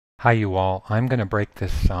Hi you all. I'm going to break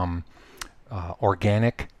this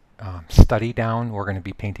organic study down. We're going to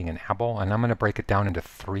be painting an apple, and I'm going to break it down into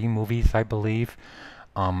 3 movies, I believe.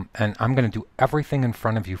 And I'm going to do everything in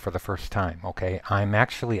front of you for the first time, okay? I'm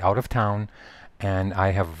actually out of town, and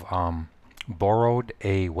I have borrowed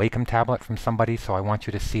a Wacom tablet from somebody, so I want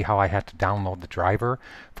you to see how I had to download the driver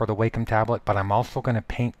for the Wacom tablet. But I'm also going to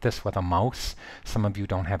paint this with a mouse. Some of you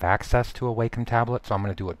don't have access to a Wacom tablet, so I'm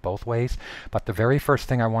going to do it both ways. But the very first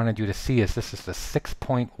thing I wanted you to see is this is the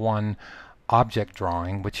 6.1 object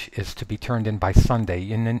drawing, which is to be turned in by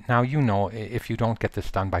Sunday. And then, now you know, if you don't get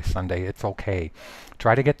this done by Sunday, it's okay.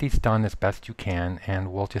 Try to get these done as best you can,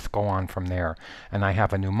 and we'll just go on from there. And I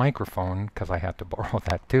have a new microphone because I had to borrow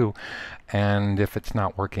that too. And if it's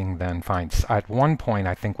not working, then fine. At one point,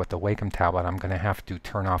 I think with the Wacom tablet, I'm going to have to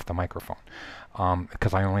turn off the microphone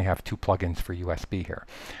because I only have 2 plugins for USB here.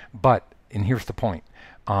 And here's the point.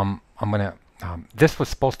 This was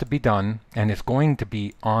supposed to be done and is going to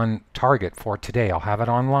be on target for today. I'll have it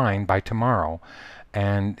online by tomorrow,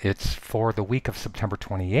 and it's for the week of September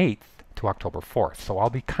 28th to October 4th. So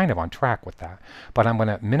I'll be kind of on track with that. But I'm going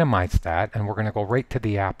to minimize that, and we're going to go right to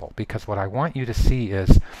the apple, because what I want you to see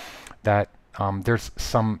is that there's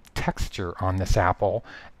some texture on this apple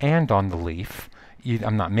and on the leaf.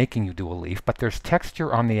 I'm not making you do a leaf, but there's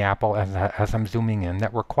texture on the apple as I'm zooming in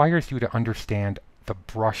that requires you to understand the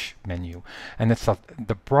brush menu. And it's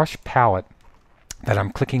the brush palette that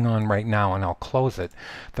I'm clicking on right now, and I'll close it.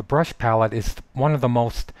 The brush palette is one of the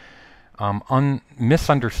most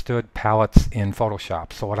misunderstood palettes in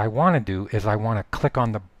Photoshop. So what I want to do is I want to click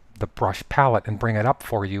on the brush palette and bring it up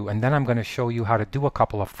for you, and then I'm going to show you how to do a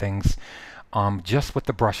couple of things just with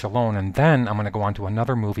the brush alone, and then I'm going to go on to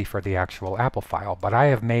another movie for the actual Apple file. But I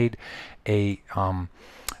have made a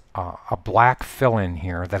black fill-in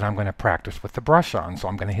here that I'm going to practice with the brush on. So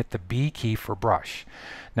I'm going to hit the B key for brush.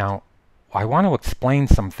 Now, I want to explain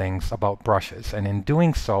some things about brushes, and in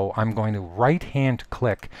doing so, I'm going to right-hand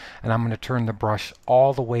click, and I'm going to turn the brush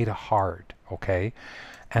all the way to hard, okay?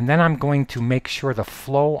 And then I'm going to make sure the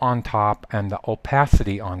flow on top and the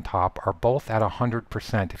opacity on top are both at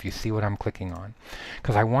 100%, if you see what I'm clicking on.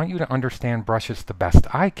 Because I want you to understand brushes the best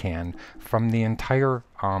I can from the entire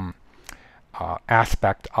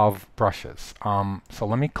aspect of brushes. So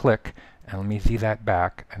let me click, and let me Z that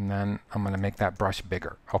back, and then I'm going to make that brush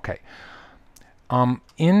bigger. Okay.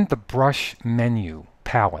 In the brush menu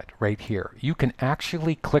palette right here, you can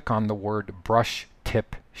actually click on the word brush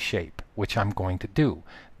tip shape, which I'm going to do.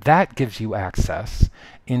 That gives you access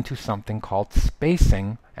into something called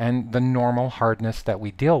spacing and the normal hardness that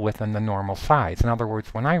we deal with in the normal size. In other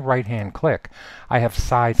words, when I right-hand click, I have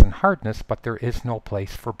size and hardness, but there is no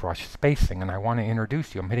place for brush spacing. And I want to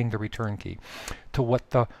introduce you, I'm hitting the return key, to what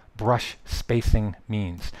the brush spacing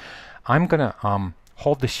means. I'm going to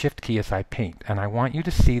hold the shift key as I paint, and I want you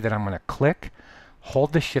to see that I'm going to click,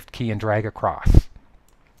 hold the shift key, and drag across.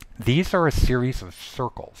 These are a series of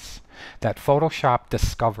circles that Photoshop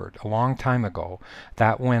discovered a long time ago,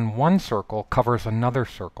 that when one circle covers another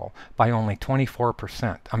circle by only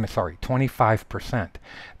 25%,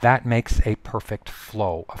 that makes a perfect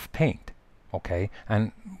flow of paint. Okay,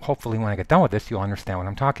 and hopefully when I get done with this, you'll understand what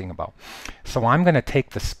I'm talking about. So I'm going to take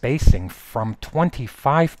the spacing from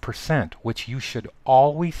 25%, which you should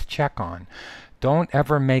always check on. Don't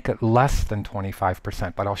ever make it less than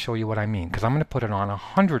 25%, but I'll show you what I mean, because I'm going to put it on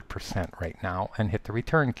 100% right now and hit the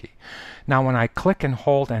return key. Now when I click and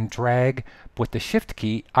hold and drag with the shift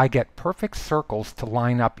key, I get perfect circles to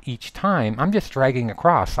line up each time. I'm just dragging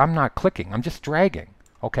across. I'm not clicking. I'm just dragging.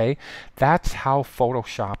 Okay? That's how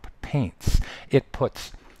Photoshop paints. It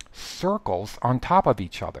puts circles on top of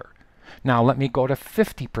each other. Now let me go to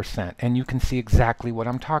 50%, and you can see exactly what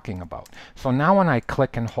I'm talking about. So now when I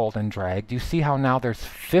click and hold and drag, do you see how now there's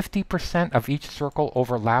 50% of each circle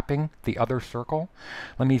overlapping the other circle?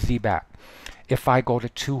 Let me Z back. If I go to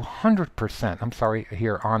 200%, I'm sorry,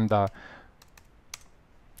 here on the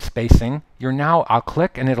spacing, I'll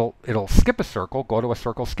click and it'll skip a circle, go to a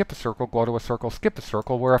circle, skip a circle, go to a circle, skip a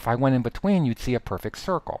circle, where if I went in between, you'd see a perfect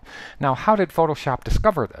circle. Now, how did Photoshop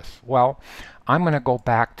discover this? Well, I'm going to go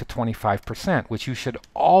back to 25%, which you should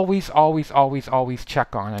always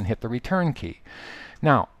check on and hit the return key.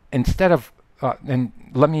 Now, instead of, I'm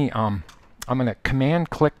going to command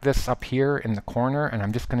click this up here in the corner, and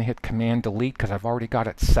I'm just going to hit command delete because I've already got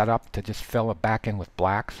it set up to just fill it back in with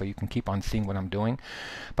black, so you can keep on seeing what I'm doing.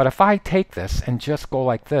 But if I take this and just go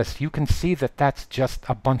like this, you can see that that's just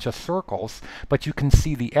a bunch of circles, but you can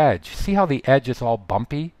see the edge. See how the edge is all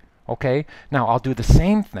bumpy? Okay, now I'll do the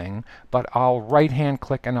same thing, but I'll right hand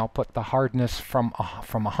click and I'll put the hardness from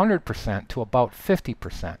 100% to about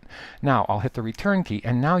 50%. Now I'll hit the return key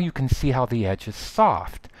and now you can see how the edge is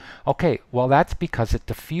soft. Okay, well that's because it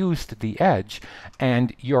diffused the edge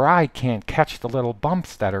and your eye can't catch the little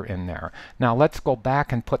bumps that are in there. Now let's go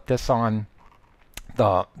back and put this on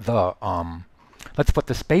let's put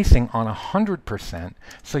the spacing on 100%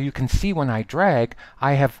 so you can see when I drag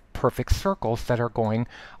I have perfect circles that are going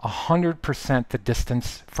 100% the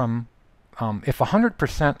distance from if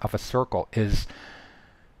 100% of a circle is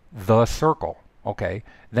the circle, okay,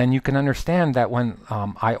 then you can understand that when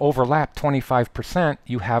I overlap 25%,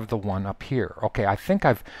 you have the one up here. Okay, I think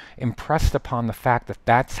I've impressed upon the fact that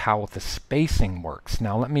that's how the spacing works.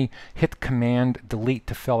 Now let me hit Command Delete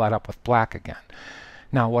to fill that up with black again.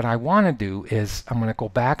 Now what I want to do is I'm going to go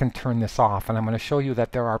back and turn this off, and I'm going to show you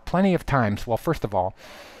that there are plenty of times, well, first of all,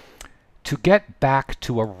 to get back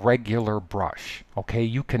to a regular brush, okay,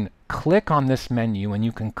 you can click on this menu and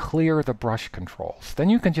you can clear the brush controls. Then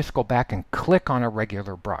you can just go back and click on a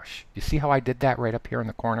regular brush. You see how I did that right up here in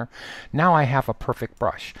the corner? Now I have a perfect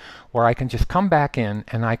brush where I can just come back in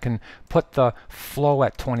and I can put the flow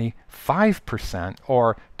at 25%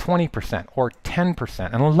 or 20% or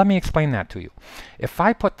 10%. And let me explain that to you. If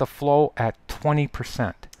I put the flow at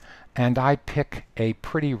 20% and I pick a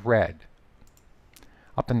pretty red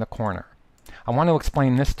up in the corner, I want to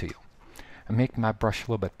explain this to you and make my brush a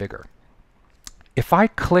little bit bigger. If I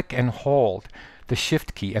click and hold the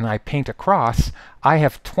Shift key and I paint across, I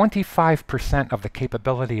have 25% of the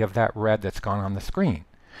capability of that red that's gone on the screen.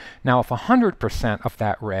 Now if 100% of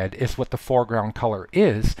that red is what the foreground color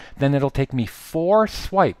is, then it'll take me 4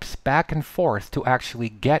 swipes back and forth to actually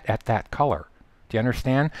get at that color. Do you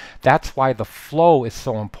understand? That's why the flow is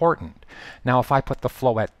so important. Now if I put the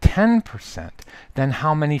flow at 10%, then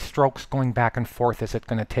how many strokes going back and forth is it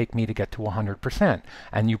going to take me to get to 100%?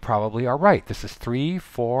 And you probably are right. This is 3,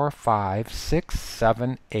 4, 5, 6,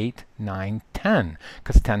 7, 8, 9, 10.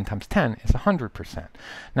 Because 10 times 10 is 100%.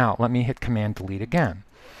 Now let me hit Command Delete again.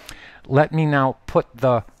 Let me now put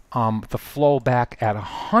the flow back at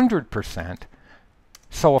 100%.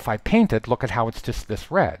 So if I paint it, look at how it's just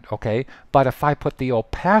this red, okay? But if I put the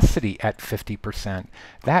opacity at 50%,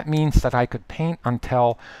 that means that I could paint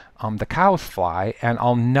until the cows fly and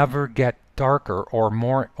I'll never get darker or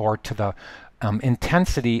more or to the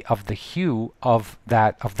intensity of the hue of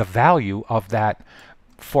the value of that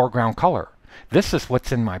foreground color. This is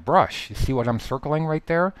what's in my brush. You see what I'm circling right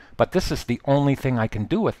there? But this is the only thing I can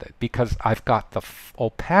do with it because I've got the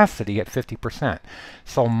opacity at 50%.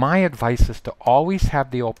 So my advice is to always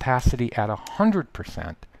have the opacity at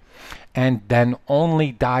 100% and then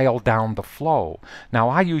only dial down the flow. Now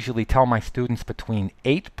I usually tell my students between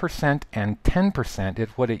 8% and 10% is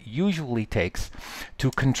what it usually takes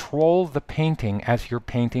to control the painting as you're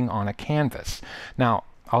painting on a canvas. Now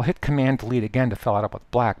I'll hit Command Delete again to fill it up with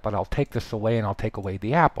black, but I'll take this away and I'll take away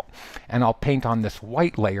the apple. And I'll paint on this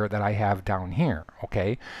white layer that I have down here,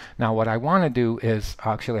 okay? Now what I want to do is,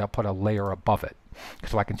 actually I'll put a layer above it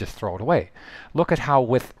so I can just throw it away. Look at how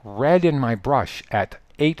with red in my brush at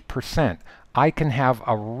 8%, I can have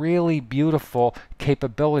a really beautiful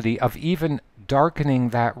capability of even darkening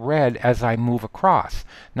that red as I move across.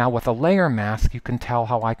 Now with a layer mask you can tell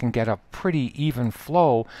how I can get a pretty even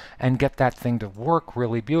flow and get that thing to work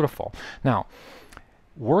really beautiful. Now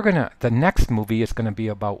the next movie is gonna be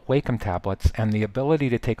about Wacom tablets and the ability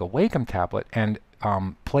to take a Wacom tablet and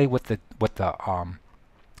play with the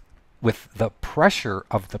pressure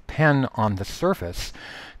of the pen on the surface,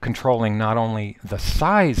 controlling not only the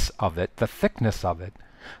size of it, the thickness of it,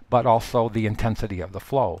 but also the intensity of the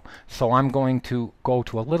flow. So I'm going to go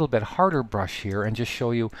to a little bit harder brush here and just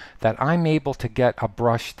show you that I'm able to get a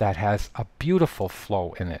brush that has a beautiful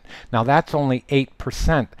flow in it. Now that's only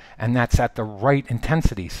 8% and that's at the right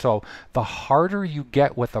intensity. So the harder you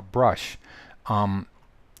get with a brush,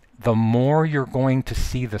 the more you're going to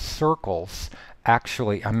see the circles.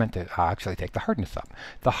 Actually, I meant to actually take the hardness up.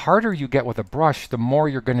 The harder you get with a brush, the more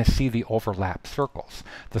you're going to see the overlap circles.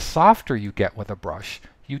 The softer you get with a brush,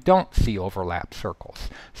 you don't see overlap circles.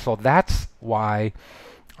 So that's why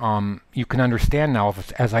you can understand now,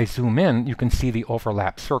 as I zoom in, you can see the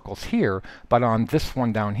overlap circles here, but on this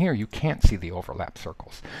one down here, you can't see the overlap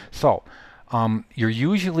circles. So you're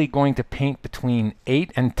usually going to paint between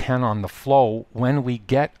 8 and 10 on the flow when we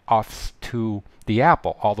get off to the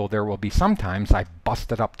apple, although there will be sometimes I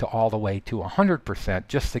bust it up to all the way to 100%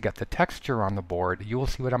 just to get the texture on the board. You will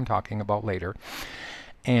see what I'm talking about later.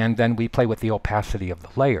 And then we play with the opacity of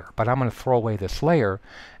the layer. But I'm going to throw away this layer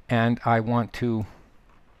and I want to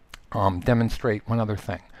demonstrate one other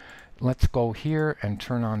thing. let's go here and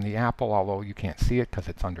turn on the apple, although you can't see it because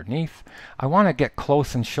it's underneath. I want to get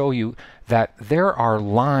close and show you that there are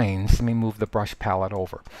lines. Let me move the brush palette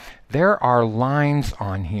over. There are lines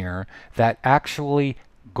on here that actually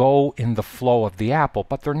go in the flow of the apple,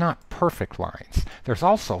 but they're not perfect lines. There's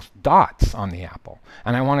also dots on the apple.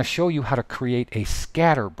 And I want to show you how to create a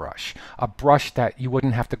scatter brush, a brush that you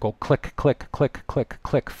wouldn't have to go click, click, click, click,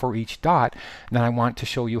 click for each dot. And then I want to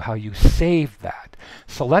show you how you save that.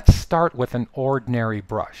 So let's start with an ordinary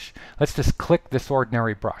brush. Let's just click this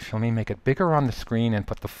ordinary brush. Let me make it bigger on the screen and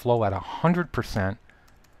put the flow at 100%.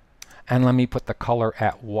 And let me put the color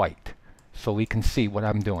at white so we can see what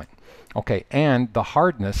I'm doing. Okay, and the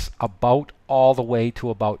hardness about all the way to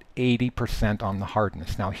about 80% on the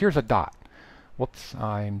hardness. Now here's a dot. Whoops,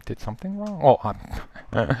 I did something wrong. Oh,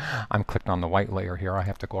 I'm clicked on the white layer here. I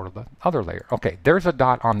have to go to the other layer. Okay, there's a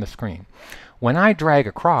dot on the screen. When I drag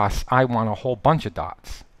across, I want a whole bunch of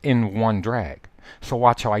dots in one drag. So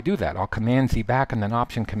watch how I do that. I'll Command Z back and then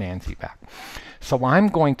Option Command Z back. So I'm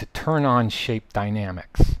going to turn on Shape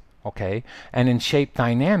Dynamics. Okay, and in Shape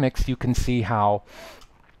Dynamics you can see how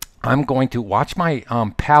I'm going to watch my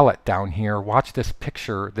palette down here. Watch this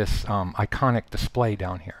picture, this iconic display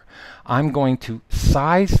down here. I'm going to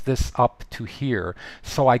size this up to here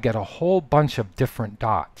so I get a whole bunch of different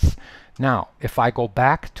dots. Now, if I go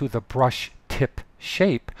back to the brush tip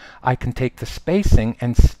shape, I can take the spacing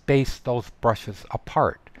and space those brushes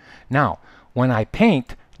apart. Now, when I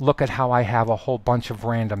paint, look at how I have a whole bunch of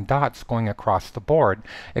random dots going across the board,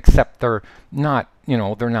 except they're not,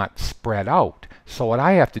 they're not spread out. So what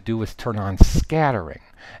I have to do is turn on scattering.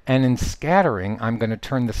 And in scattering, I'm going to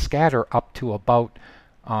turn the scatter up to about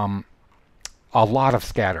a lot of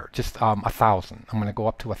scatter, just 1,000. I'm going to go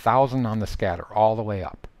up to 1,000 on the scatter, all the way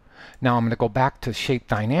up. Now I'm going to go back to Shape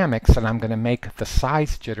Dynamics and I'm going to make the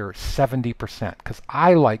size jitter 70% because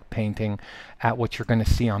I like painting at what you're going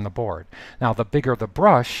to see on the board. Now the bigger the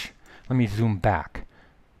brush, let me zoom back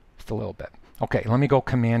just a little bit. Okay, let me go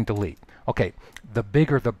Command Delete. Okay, the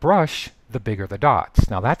bigger the brush, the bigger the dots.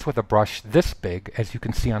 Now that's with a brush this big, as you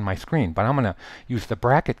can see on my screen, but I'm going to use the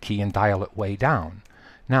bracket key and dial it way down.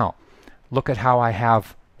 Now, look at how I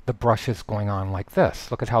have the brushes going on like this.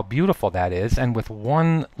 Look at how beautiful that is, and with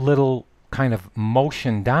one little kind of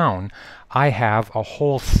motion down, I have a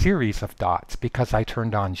whole series of dots because I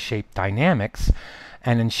turned on Shape Dynamics,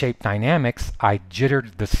 and in Shape Dynamics I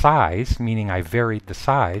jittered the size, meaning I varied the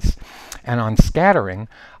size, and on scattering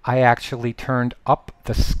I actually turned up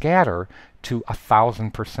the scatter to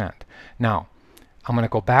 1,000%. Now I'm going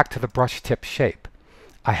to go back to the brush tip shape.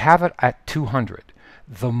 I have it at 200.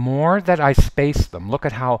 The more that I space them, look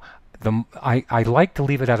at how I like to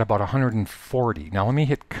leave it at about 140. Now let me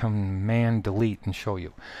hit Command Delete and show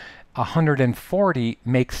you. 140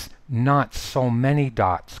 makes not so many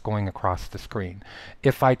dots going across the screen.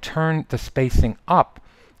 If I turn the spacing up,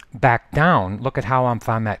 back down, look at how if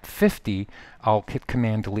I'm at 50, I'll hit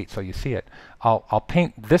Command Delete so you see it. I'll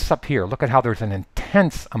paint this up here. Look at how there's an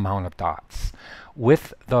intense amount of dots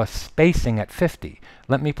with the spacing at 50.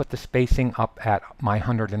 Let me put the spacing up at my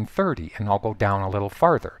 130 and I'll go down a little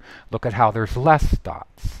farther. Look at how there's less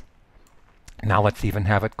dots. Now let's even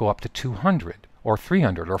have it go up to 200 or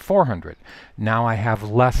 300 or 400. Now I have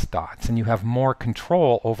less dots and you have more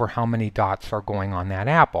control over how many dots are going on that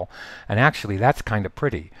apple. And actually that's kind of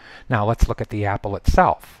pretty. Now let's look at the apple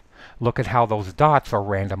itself. Look at how those dots are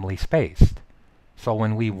randomly spaced. So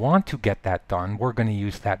when we want to get that done, we're going to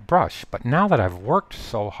use that brush. But now that I've worked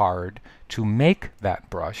so hard to make that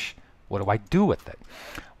brush, what do I do with it?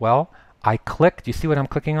 Well, I click. Do you see what I'm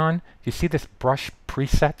clicking on? Do you see this brush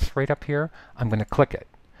presets right up here? I'm going to click it.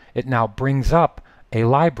 It now brings up a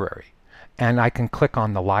library. And I can click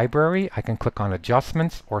on the library, I can click on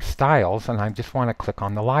adjustments or styles, and I just want to click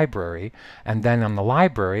on the library. And then on the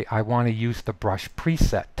library, I want to use the brush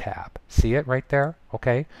preset tab. See it right there?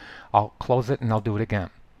 Okay. I'll close it and I'll do it again.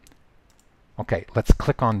 Okay, let's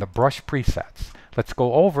click on the brush presets. Let's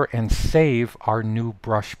go over and save our new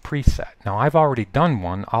brush preset. Now I've already done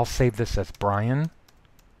one. I'll save this as Brian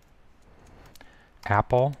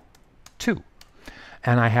Apple 2.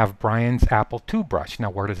 And I have Brian's Apple 2 brush. Now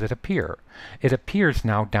where does it appear? It appears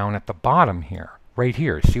now down at the bottom here, right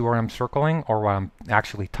here. See where I'm circling or what I'm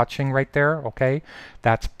actually touching right there? Okay,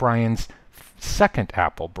 that's Brian's second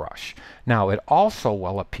apple brush. Now it also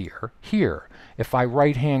will appear here. If I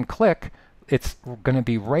right hand click, it's going to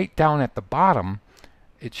be right down at the bottom.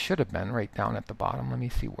 It should have been right down at the bottom. Let me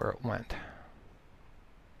see where it went.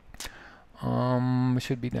 It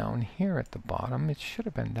should be down here at the bottom. It should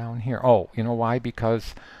have been down here. Oh, you know why?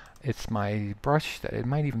 Because it's my brush that it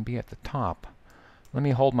might even be at the top. Let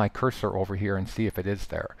me hold my cursor over here and see if it is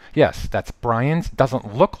there. Yes, that's Brian's.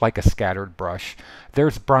 Doesn't look like a scattered brush.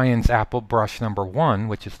 There's Brian's apple brush number 1,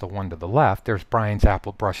 which is the one to the left. There's Brian's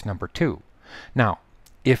apple brush number 2. Now,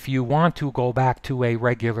 if you want to go back to a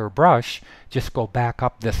regular brush, just go back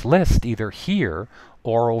up this list either here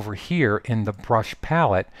or over here in the brush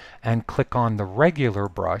palette and click on the regular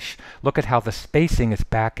brush. Look at how the spacing is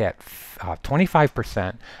back at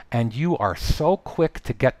 25%, and you are so quick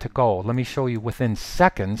to get to go. Let me show you within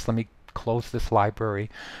seconds. Let me close this library.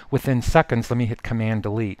 Within seconds, let me hit Command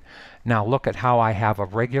Delete. Now look at how I have a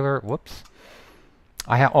regular, whoops.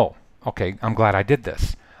 Oh, okay, I'm glad I did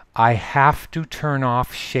this. I have to turn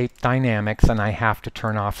off shape dynamics and I have to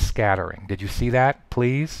turn off scattering. Did you see that,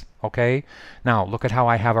 please? Okay. Now look at how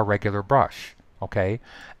I have a regular brush. Okay.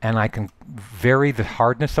 And I can vary the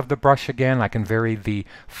hardness of the brush again. I can vary the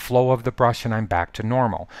flow of the brush and I'm back to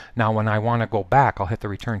normal. Now when I want to go back, I'll hit the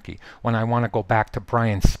return key. When I want to go back to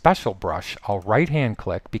Brian's special brush, I'll right hand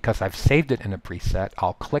click because I've saved it in a preset.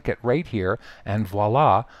 I'll click it right here and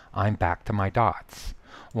voila, I'm back to my dots.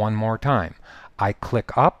 One more time. I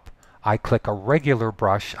click up, I click a regular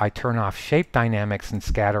brush, I turn off shape dynamics and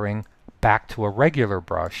scattering, back to a regular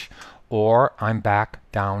brush, or I'm back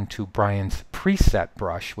down to Brian's preset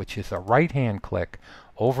brush, which is a right hand click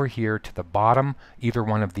over here to the bottom, either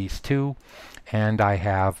one of these two, and I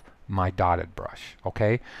have my dotted brush.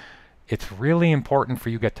 Okay? It's really important for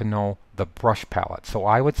you to get to know the brush palette, so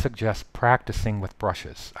I would suggest practicing with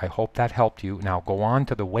brushes. I hope that helped you. Now go on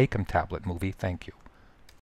to the Wacom tablet movie. Thank you.